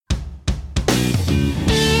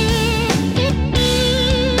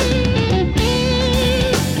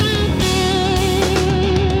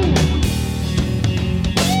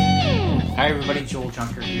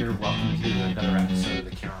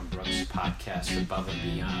podcast above and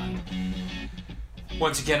beyond.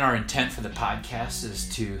 Once again, our intent for the podcast is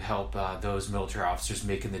to help those military officers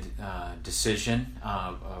making the decision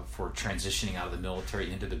for transitioning out of the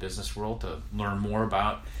military into the business world to learn more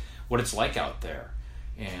about what it's like out there.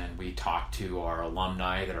 And we talk to our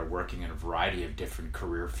alumni that are working in a variety of different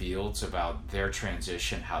career fields about their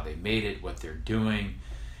transition, how they made it, what they're doing,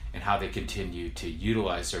 and how they continue to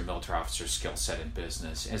utilize their military officer skill set in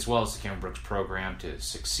business, as well as the Cameron Brooks program to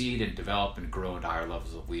succeed and develop and grow into higher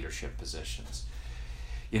levels of leadership positions.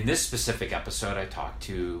 In this specific episode, I talked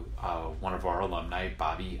to one of our alumni,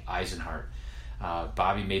 Bobby Eisenhart.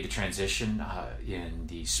 Bobby made the transition in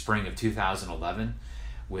the spring of 2011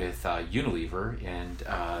 with Unilever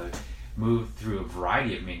and moved through a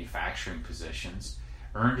variety of manufacturing positions,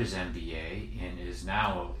 earned his MBA, and is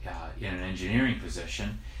now in an engineering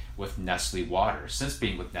position with Nestle Waters. Since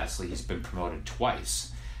being with Nestle, he's been promoted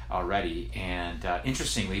twice already. And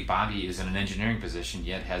interestingly, Bobby is in an engineering position,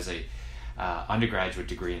 yet has a undergraduate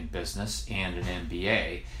degree in business and an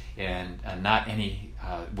MBA, and not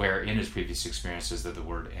anywhere in his previous experiences that the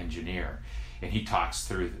word engineer. And he talks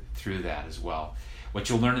through that as well. What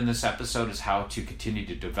you'll learn in this episode is how to continue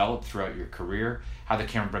to develop throughout your career, how the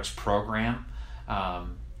Cameron Brooks program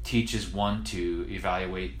teaches one to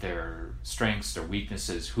evaluate their strengths, their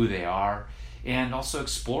weaknesses, who they are, and also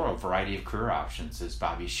explore a variety of career options. As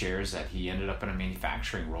Bobby shares that he ended up in a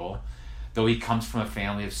manufacturing role, though he comes from a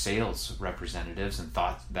family of sales representatives and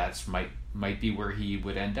thought that might be where he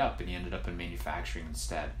would end up, and he ended up in manufacturing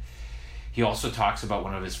instead. He also talks about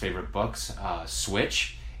one of his favorite books,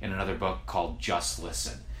 Switch, and another book called Just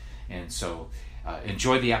Listen. And so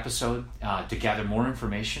enjoy the episode. To gather more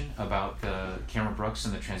information about the Cameron Brooks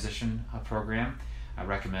and the transition program, I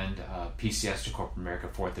recommend PCS to Corporate America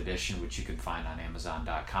 4th edition, which you can find on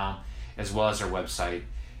Amazon.com, as well as our website,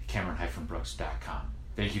 Cameron-Brooks.com.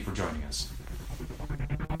 Thank you for joining us.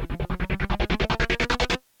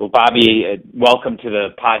 Well, Bobby, welcome to the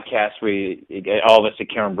podcast. All of us at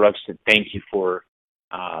Cameron Brooks, thank you for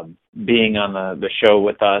being on the show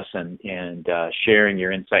with us and sharing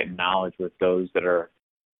your insight and knowledge with those that are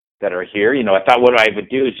here. You know, I thought what I would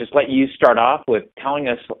do is just let you start off with telling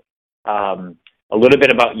us a little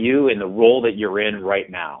bit about you and the role that you're in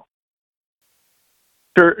right now.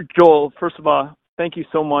 Sure, Joel. First of all, thank you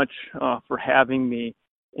so much for having me.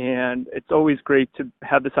 And it's always great to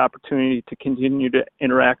have this opportunity to continue to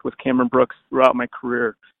interact with Cameron Brooks throughout my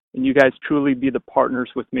career. And you guys truly be the partners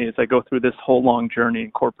with me as I go through this whole long journey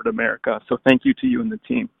in corporate America. So thank you to you and the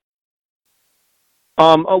team.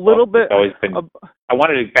 I wanted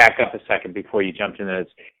to back up a second before you jumped into this.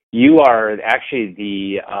 You are actually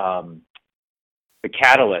the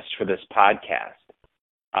catalyst for this podcast.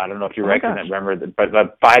 I don't know if you remember, but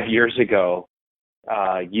about 5 years ago,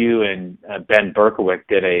 you and Ben Berkowitz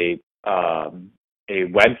did a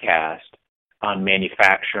webcast on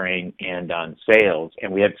manufacturing and on sales,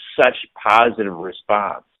 and we had such positive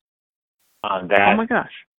response on that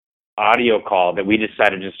audio call that we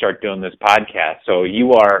decided to start doing this podcast. So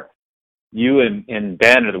you and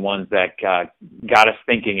Ben are the ones that got us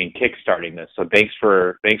thinking and kickstarting this. So thanks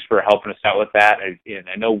for helping us out with that. And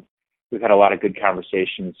I know we've had a lot of good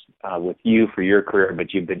conversations with you for your career,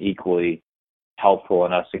 but you've been equally helpful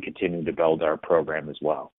in us to continue to build our program as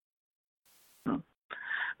well.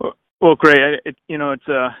 Well, great. It's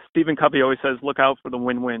Stephen Covey always says, look out for the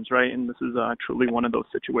win-wins, right? And this is truly one of those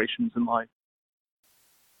situations in life.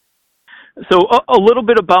 So a little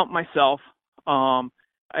bit about myself.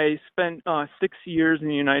 I spent 6 years in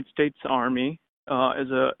the United States Army as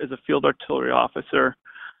a field artillery officer.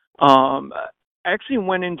 I actually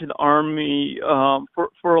went into the Army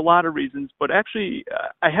for a lot of reasons, but actually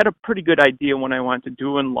I had a pretty good idea what I wanted to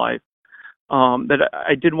do in life, that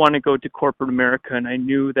I did want to go to corporate America, and I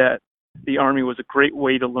knew that the Army was a great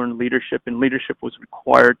way to learn leadership, and leadership was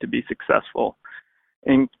required to be successful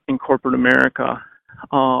in corporate America.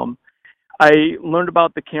 I learned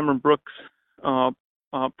about the Cameron Brooks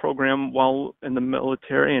program while in the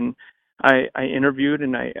military, and I interviewed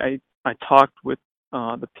and I talked with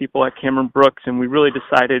the people at Cameron Brooks, and we really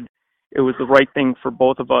decided it was the right thing for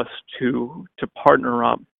both of us to partner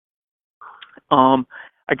up.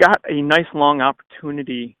 I got a nice long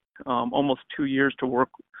opportunity, almost 2 years, to work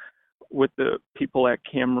with the people at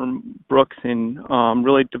Cameron Brooks and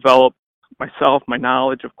really develop myself, my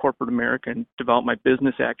knowledge of corporate America, and develop my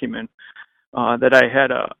business acumen. That I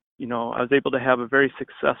had I was able to have a very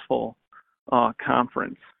successful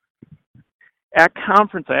conference. At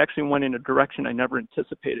conference, I actually went in a direction I never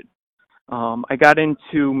anticipated. I got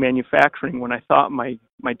into manufacturing when I thought my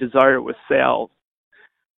desire was sales.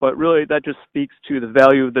 But really, that just speaks to the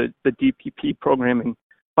value of the DPP program and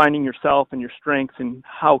finding yourself and your strengths and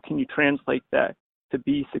how can you translate that to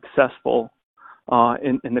be successful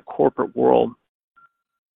in the corporate world.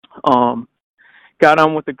 Got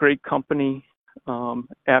on with a great company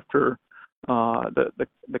after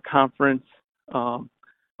the conference.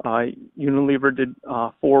 Unilever did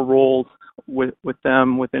 4 roles with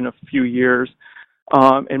them within a few years.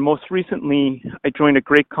 And most recently, I joined a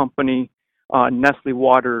great company, Nestle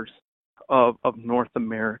Waters of North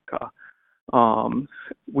America.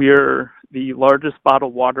 We're the largest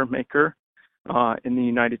bottled water maker in the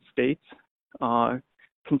United States.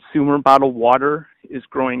 Consumer bottled water is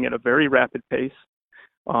growing at a very rapid pace,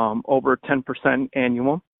 over 10%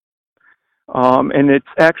 annual. And it's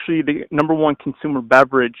actually the number one consumer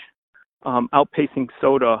beverage, outpacing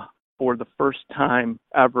soda for the first time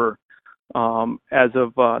ever as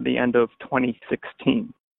of the end of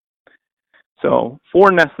 2016. So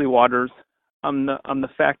for Nestle Waters, I'm the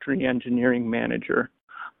factory engineering manager.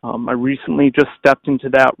 I recently just stepped into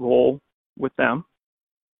that role with them.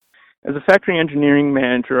 As a factory engineering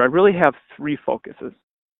manager, I really have 3 focuses.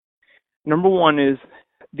 Number 1 is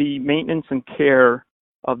the maintenance and care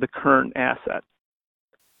of the current assets.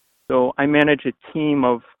 So I manage a team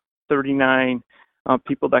of 39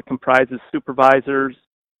 people that comprises supervisors,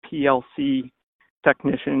 PLC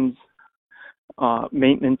technicians,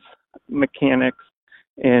 maintenance mechanics,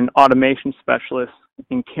 and automation specialists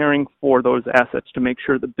in caring for those assets to make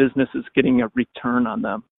sure the business is getting a return on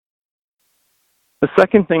them. The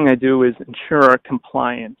second thing I do is ensure our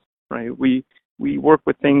compliance, right? We work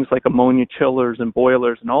with things like ammonia chillers and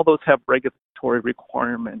boilers, and all those have regulatory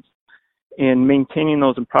requirements. And maintaining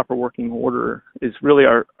those in proper working order is really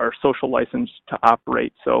our social license to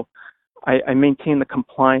operate. So I maintain the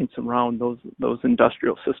compliance around those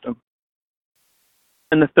industrial systems.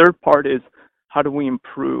 And the third part is how do we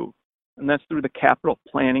improve? And that's through the capital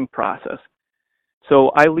planning process.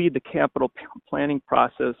 So I lead the capital planning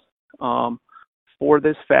process for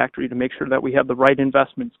this factory to make sure that we have the right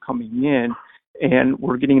investments coming in and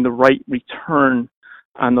we're getting the right return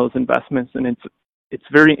on those investments. And it's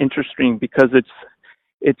very interesting because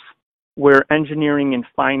it's where engineering and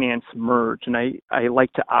finance merge, and I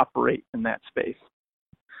like to operate in that space.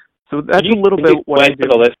 So that's a little bit what I do. To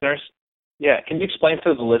the listeners? Yeah, can you explain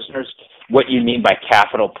to the listeners what you mean by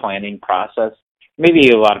capital planning process? Maybe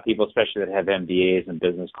a lot of people, especially that have MBAs and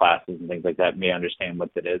business classes and things like that, may understand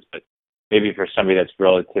what that is, but maybe for somebody that's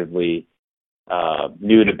relatively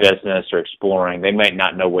new to business or exploring, they might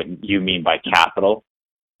not know what you mean by capital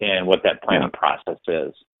and what that planning process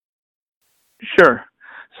is. Sure.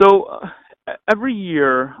 So every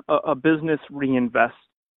year, a business reinvests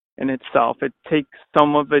in itself. It takes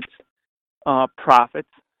some of its profits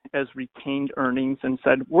as retained earnings and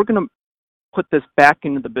said, we're going to put this back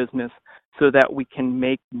into the business so that we can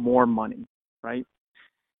make more money, right?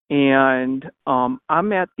 And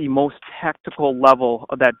I'm at the most tactical level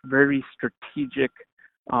of that very strategic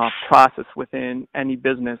process within any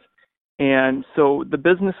business. And so the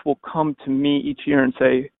business will come to me each year and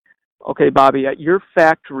say, okay, Bobby, at your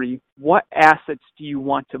factory, what assets do you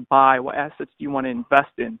want to buy? What assets do you want to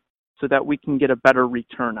invest in so that we can get a better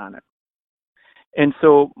return on it? And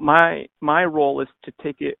so my role is to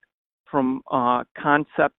take it from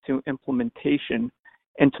concept to implementation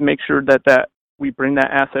and to make sure that we bring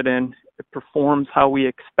that asset in, it performs how we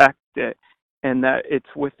expect it, and that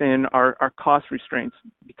it's within our cost restraints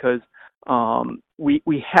because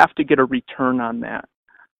we have to get a return on that.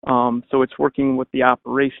 So it's working with the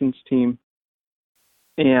operations team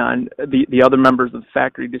and the other members of the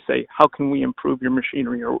factory to say, how can we improve your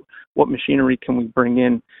machinery, or what machinery can we bring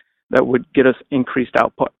in that would get us increased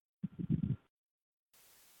output?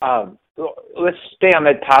 Let's stay on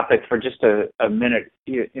that topic for just a minute,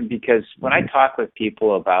 because when I talk with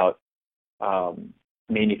people about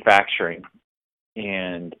manufacturing,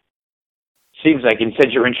 and it seems like you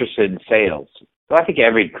said you're interested in sales. Well, I think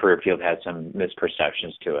every career field has some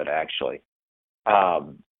misperceptions to it, actually.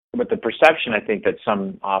 But the perception I think that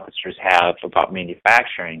some officers have about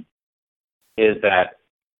manufacturing is that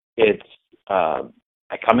it's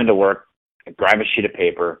I come into work, I grab a sheet of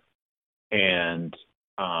paper, and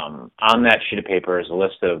on that sheet of paper is a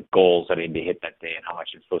list of goals that I need to hit that day and how much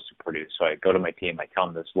I'm supposed to produce. So I go to my team, I tell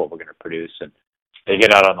them this is what we're going to produce, and they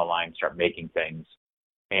get out on the line, start making things,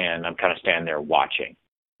 and I'm kind of standing there watching.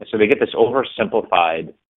 And so they get this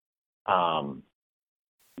oversimplified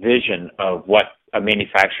vision of what a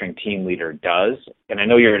manufacturing team leader does. And I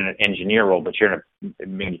know you're in an engineer role, but you're in a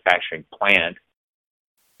manufacturing plant.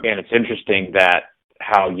 And it's interesting that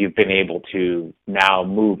how you've been able to now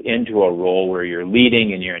move into a role where you're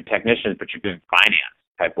leading and you're in technicians, but you're doing finance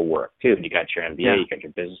type of work too. And you got your MBA, you got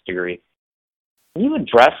your business degree. Can you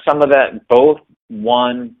address some of that? Both,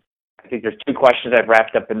 one, I think there's two questions I've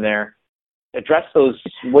wrapped up in there. Address those.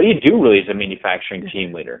 What do you do really as a manufacturing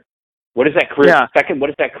team leader? What is that career? Yeah. Second, what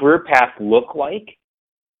does that career path look like?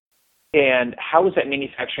 And how has that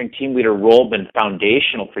manufacturing team leader role been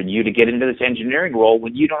foundational for you to get into this engineering role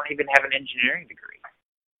when you don't even have an engineering degree?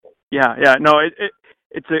 Yeah. No,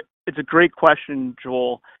 it's a great question,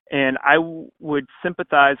 Joel. And I would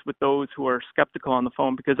sympathize with those who are skeptical on the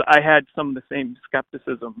phone, because I had some of the same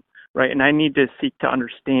skepticism, right? And I need to seek to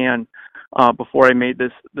understand before I made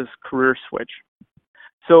this career switch.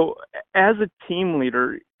 So as a team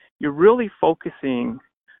leader, you're really focusing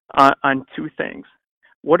on two things.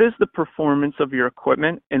 What is the performance of your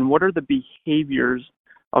equipment, and what are the behaviors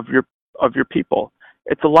of your people?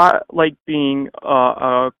 It's a lot like being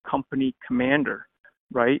a company commander,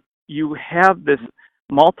 right? You have this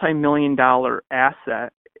multi-million-dollar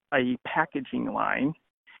asset, a packaging line,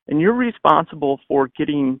 and you're responsible for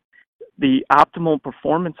getting the optimal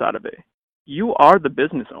performance out of it. You are the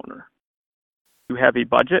business owner. You have a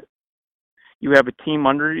budget. You have a team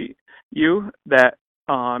under you that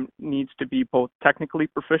needs to be both technically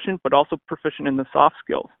proficient, but also proficient in the soft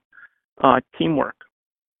skills, teamwork,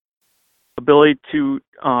 ability to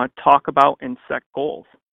talk about and set goals,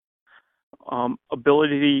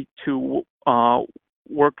 ability to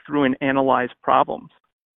work through and analyze problems,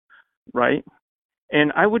 right?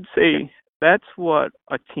 And I would say that's what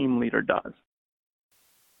a team leader does.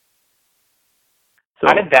 So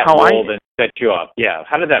how did that role then set you up? Yeah.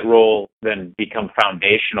 How did that role then become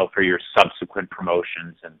foundational for your subsequent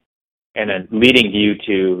promotions and then leading you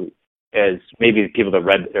to, as maybe the people that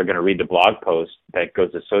they're going to read the blog post that goes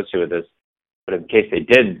associated with this, but in case they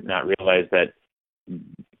did not realize that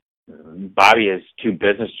Bobby has 2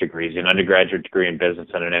 business degrees, an undergraduate degree in business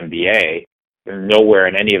and an MBA. And nowhere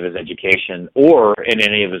in any of his education or in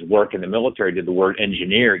any of his work in the military did the word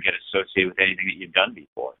engineer get associated with anything that you've done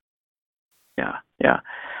before. Yeah.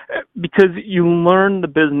 Because you learn the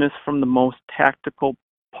business from the most tactical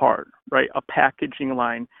part, right? A packaging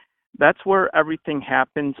line. That's where everything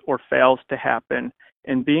happens or fails to happen.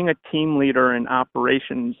 And being a team leader in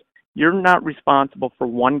operations, you're not responsible for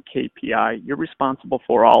one KPI. You're responsible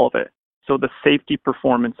for all of it. So the safety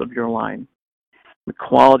performance of your line, the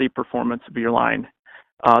quality performance of your line,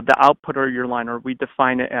 the output of your line, or we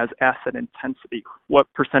define it as asset intensity.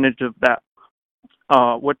 What percentage of the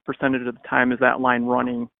time is that line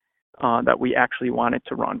running that we actually want it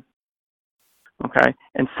to run? Okay,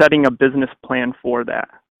 and setting a business plan for that.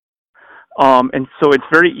 And so it's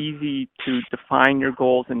very easy to define your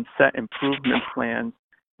goals and set improvement plans.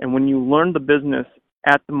 And when you learn the business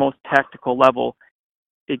at the most tactical level,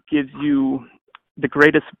 it gives you the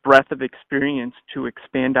greatest breadth of experience to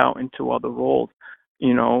expand out into other roles,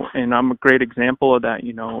 and I'm a great example of that.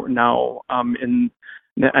 Now I'm in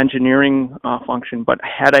the engineering function, but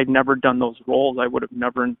had I never done those roles, I would have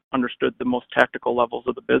never understood the most tactical levels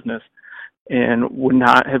of the business and would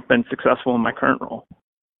not have been successful in my current role.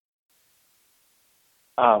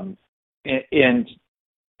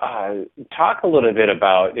 Talk a little bit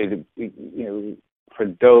about, for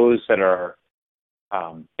those that are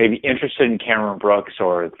maybe interested in Cameron Brooks,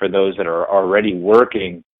 or for those that are already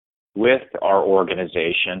working with our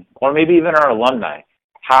organization, or maybe even our alumni,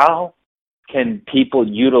 how can people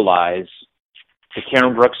utilize the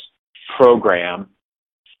Cameron Brooks program,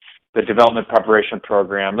 the development preparation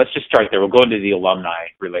program? Let's just start there. We'll go into the alumni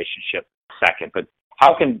relationship second, but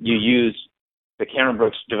how can you use the Cameron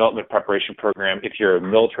Brooks Development Preparation Program if you're a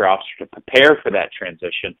military officer to prepare for that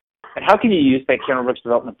transition? And how can you use that Cameron Brooks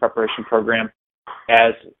Development Preparation Program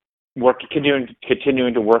as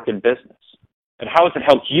continuing to work in business? And how has it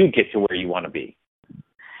helped you get to where you want to be?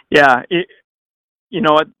 Yeah,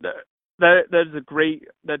 that's a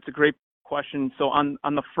great question. So on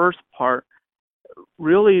the first part,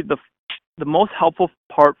 really the most helpful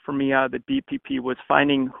part for me out of the DPP was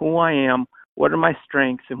finding who I am, what are my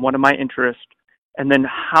strengths, and what are my interests, and then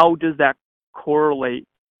how does that correlate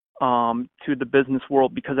to the business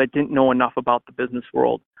world, because I didn't know enough about the business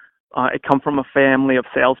world. I come from a family of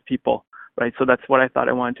salespeople, right? So that's what I thought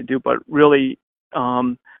I wanted to do. But really,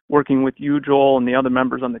 working with you, Joel, and the other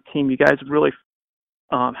members on the team, you guys really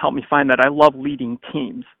helped me find that I love leading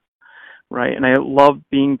teams, right? And I love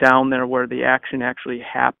being down there where the action actually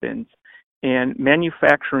happens. And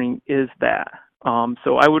manufacturing is that.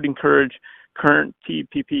 So I would encourage current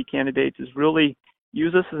TPP candidates is really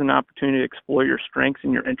use this as an opportunity to explore your strengths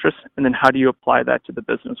and your interests, and then how do you apply that to the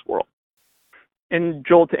business world? And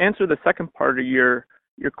Joel, to answer the second part of your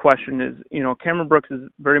question is, Cameron Brooks has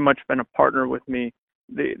very much been a partner with me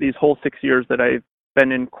these whole 6 years that I've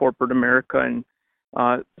been in corporate America, and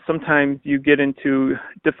sometimes you get into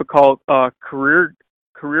difficult career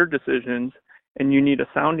decisions, and you need a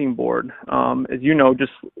sounding board. As you know,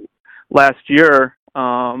 just last year,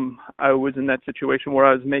 I was in that situation where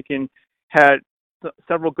I was had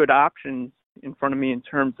several good options in front of me in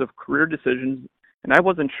terms of career decisions, and I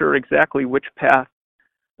wasn't sure exactly which path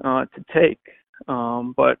to take.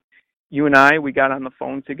 But you and we got on the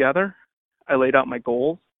phone together. I laid out my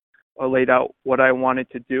goals. I laid out what I wanted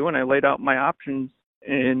to do, and I laid out my options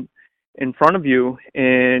in front of you,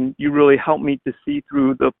 and you really helped me to see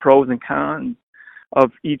through the pros and cons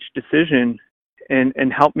of each decision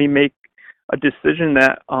and helped me make a decision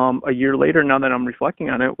that a year later, now that I'm reflecting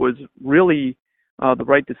on it, was really the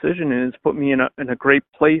right decision, and it's put me in a great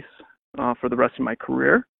place for the rest of my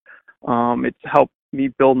career. It's helped me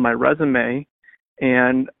build my resume,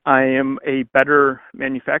 and I am a better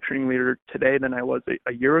manufacturing leader today than I was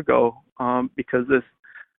a year ago because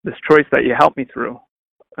this choice that you helped me through.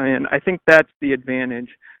 And I think that's the advantage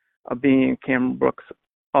of being a Cameron Brooks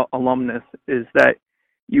alumnus, is that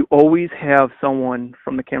you always have someone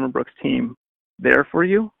from the Cameron Brooks team there for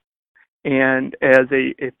you, and as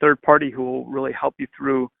a third party who will really help you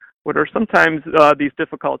through what are sometimes these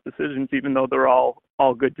difficult decisions, even though they're all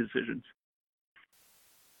good decisions.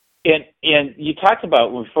 And you talked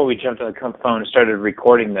about, before we jumped on the phone and started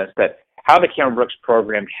recording this, that how the Cameron Brooks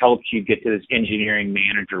program helped you get to this engineering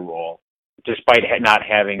manager role, despite not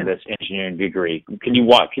having this engineering degree. Can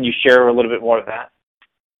you share a little bit more of that?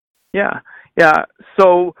 Yeah.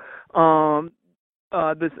 So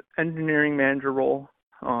this engineering manager role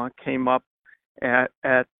came up at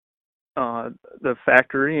the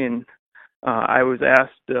factory, and I was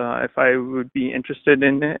asked if I would be interested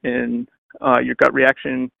in it, and your gut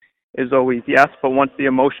reaction is always yes, but once the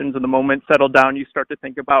emotions of the moment settle down, you start to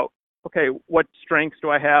think about, okay, what strengths do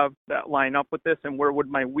I have that line up with this, and where would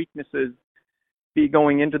my weaknesses be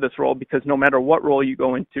going into this role? Because no matter what role you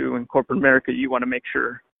go into in corporate America, you want to make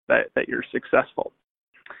sure that you're successful.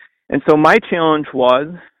 And so my challenge was,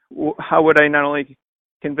 how would I not only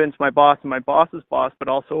convince my boss and my boss's boss, but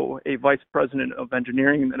also a vice president of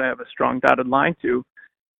engineering that I have a strong dotted line to,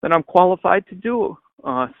 that I'm qualified to do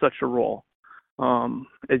such a role.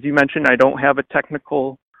 As you mentioned, I don't have a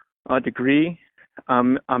technical degree.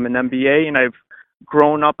 I'm an MBA, and I've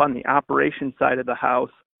grown up on the operations side of the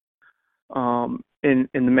house in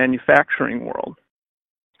the manufacturing world.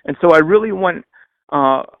 And so I really went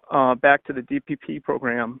back to the DPP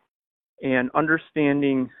program and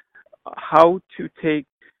understanding how to take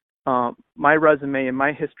my resume and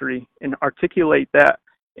my history and articulate that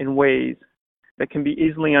in ways that can be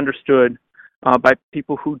easily understood by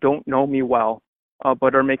people who don't know me well,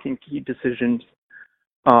 but are making key decisions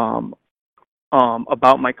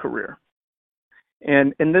about my career.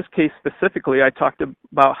 And in this case specifically, I talked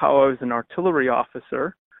about how I was an artillery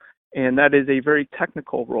officer, and that is a very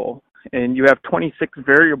technical role. And you have 26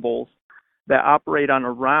 variables that operate on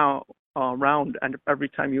a round, and every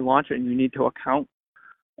time you launch it, and you need to account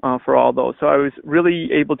for all those. So I was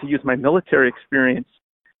really able to use my military experience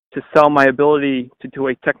to sell my ability to do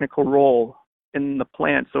a technical role in the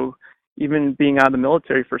plant. So even being out of the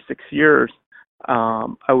military for 6 years,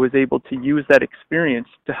 I was able to use that experience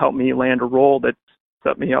to help me land a role that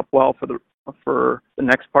set me up well for the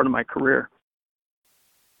next part of my career.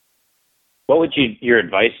 What would your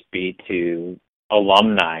advice be to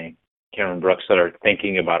alumni, Cameron Brooks, that are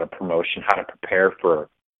thinking about a promotion, how to prepare for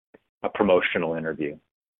a promotional interview?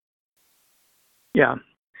 Yeah.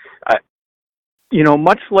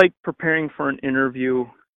 Much like preparing for an interview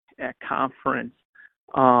at conference,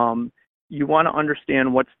 you want to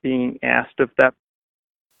understand what's being asked of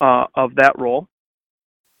that role.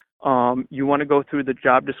 You want to go through the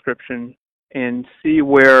job description and see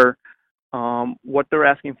where what they're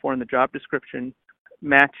asking for in the job description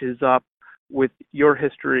matches up with your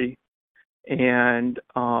history and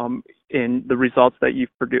in the results that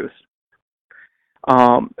you've produced.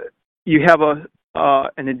 You have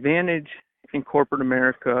an advantage in corporate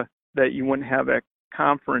America that you wouldn't have at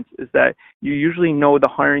conference, is that you usually know the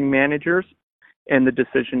hiring managers and the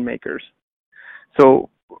decision makers. So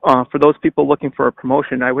for those people looking for a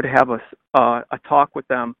promotion, I would have a talk with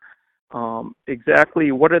them.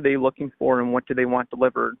 Exactly what are they looking for and what do they want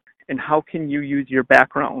delivered, and how can you use your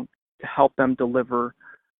background to help them deliver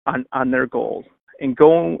on their goals, and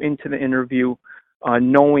go into the interview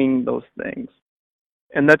knowing those things.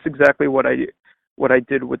 And that's exactly what I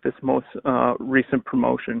did with this most recent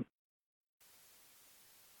promotion.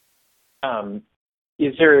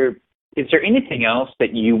 Is there anything else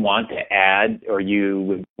that you want to add or you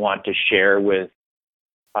would want to share with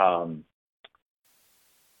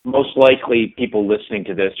most likely people listening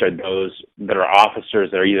to this are those that are officers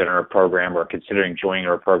that are either in our program or considering joining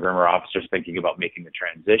our program, or officers thinking about making the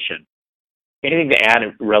transition. Anything to add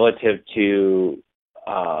relative to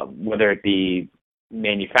whether it be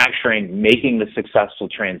manufacturing, making the successful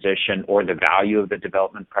transition, or the value of the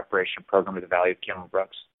development preparation program, or the value of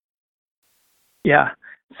Killenbrooks? Yeah.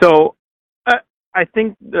 So I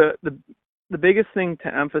think the biggest thing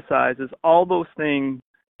to emphasize is all those things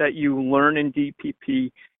that you learn in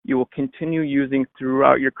DPP, you will continue using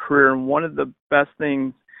throughout your career. And one of the best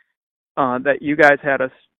things that you guys had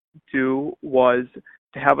us do was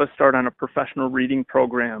to have us start on a professional reading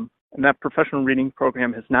program. And that professional reading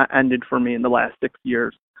program has not ended for me in the last 6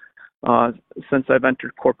 years since I've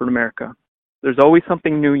entered corporate America. There's always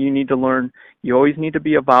something new you need to learn. You always need to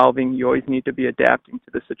be evolving. You always need to be adapting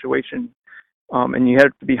to the situation. And you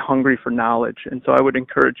have to be hungry for knowledge. And so I would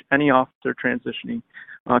encourage any officer transitioning,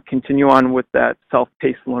 continue on with that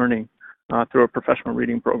self-paced learning through a professional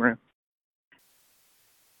reading program.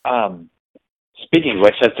 Speaking of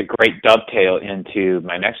which, that's a great dovetail into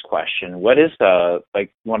my next question. What is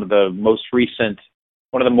one of the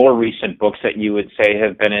more recent books that you would say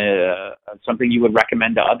have been something you would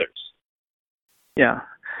recommend to others? Yeah.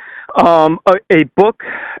 A book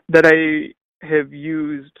that I have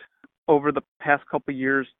used over the past couple of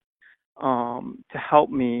years to help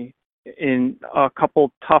me in a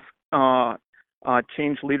couple tough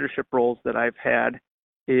change leadership roles that I've had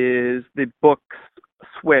is the book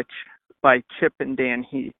Switch by Chip and Dan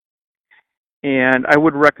Heath. And I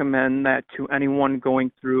would recommend that to anyone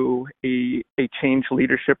going through a change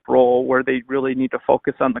leadership role where they really need to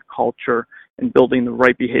focus on the culture and building the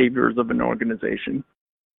right behaviors of an organization.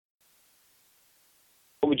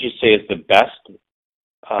 What would you say is the best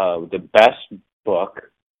book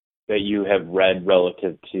that you have read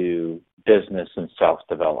relative to business and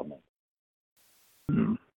self-development?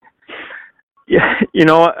 Yeah,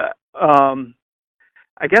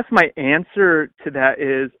 I guess my answer to that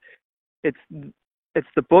is it's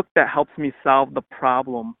the book that helps me solve the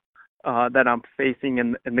problem that I'm facing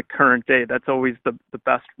in the current day. That's always the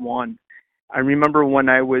best one. I remember when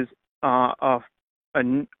I was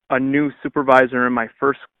a new supervisor in my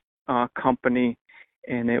first company,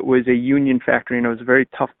 and it was a union factory, and it was a very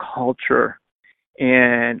tough culture.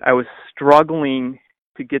 And I was struggling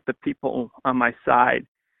to get the people on my side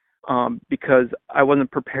because I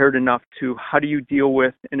wasn't prepared enough to how do you deal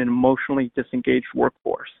with an emotionally disengaged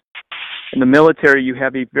workforce. In the military, you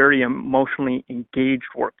have a very emotionally engaged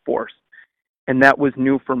workforce, and that was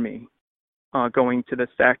new for me going to this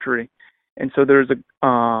factory. And so there's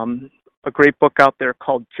a great book out there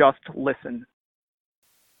called Just Listen.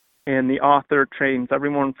 And the author trains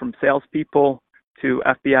everyone from salespeople to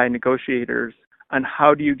FBI negotiators on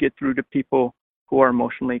how do you get through to people who are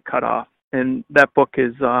emotionally cut off. And that book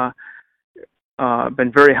has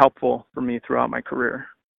been very helpful for me throughout my career.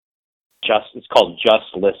 It's called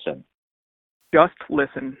Just Listen. Just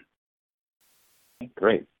Listen.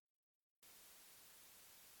 Great.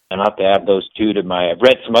 And I'll have to add those two to I've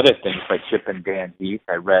read some other things by Chip and Dan Heath.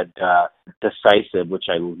 I read Decisive, which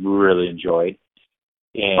I really enjoyed.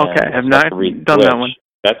 And okay, I have not done that one.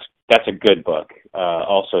 That's a good book.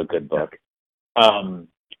 Also a good book.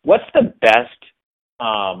 What's the best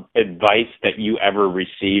advice that you ever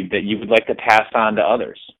received that you would like to pass on to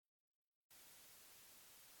others?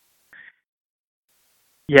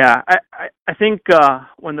 Yeah, I think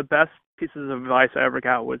one of the best pieces of advice I ever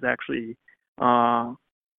got was actually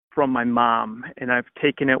from my mom, and I've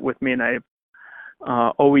taken it with me, and I've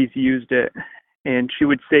always used it. And she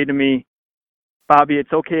would say to me, Bobby,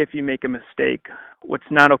 it's okay if you make a mistake. What's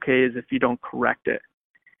not okay is if you don't correct it.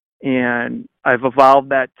 And I've evolved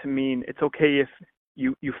that to mean it's okay if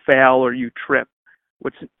you fail or you trip.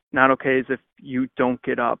 What's not okay is if you don't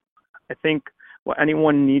get up. I think what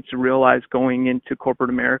anyone needs to realize going into corporate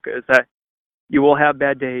America is that you will have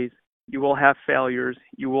bad days, you will have failures,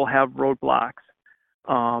 you will have roadblocks,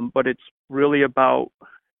 but it's really about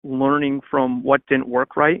learning from what didn't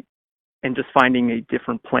work right and just finding a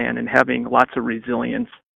different plan and having lots of resilience.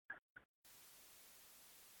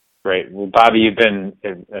 Great. Well, Bobby, you've been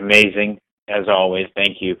amazing, as always.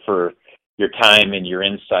 Thank you for your time and your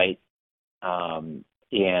insight.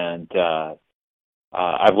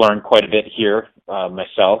 I've learned quite a bit here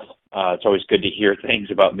myself. It's always good to hear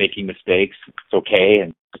things about making mistakes. It's okay,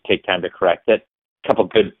 and take time to correct it. A couple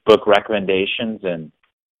good book recommendations, and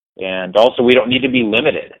also we don't need to be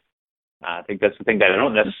limited. I think that's the thing that I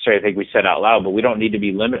don't necessarily think we said out loud, but we don't need to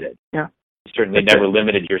be limited. Yeah. You certainly never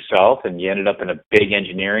limited yourself, and you ended up in a big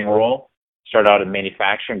engineering role. Started out in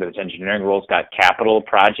manufacturing, but this engineering role's got capital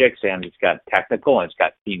projects, and it's got technical, and it's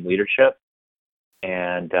got team leadership.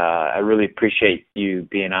 And I really appreciate you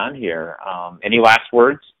being on here. Any last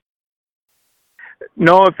words?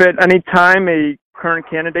 No, if at any time a current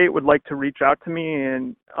candidate would like to reach out to me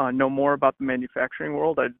and know more about the manufacturing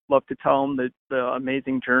world, I'd love to tell them the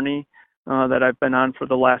amazing journey that I've been on for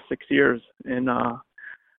the last 6 years. And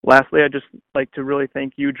lastly, I'd just like to really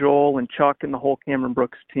thank you, Joel, and Chuck, and the whole Cameron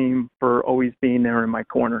Brooks team for always being there in my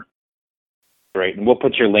corner. Great. And we'll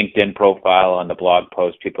put your LinkedIn profile on the blog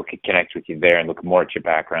post. People can connect with you there and look more at your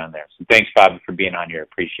background there. So thanks, Bobby, for being on here.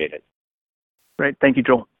 Appreciate it. Great. Thank you,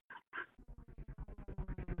 Joel.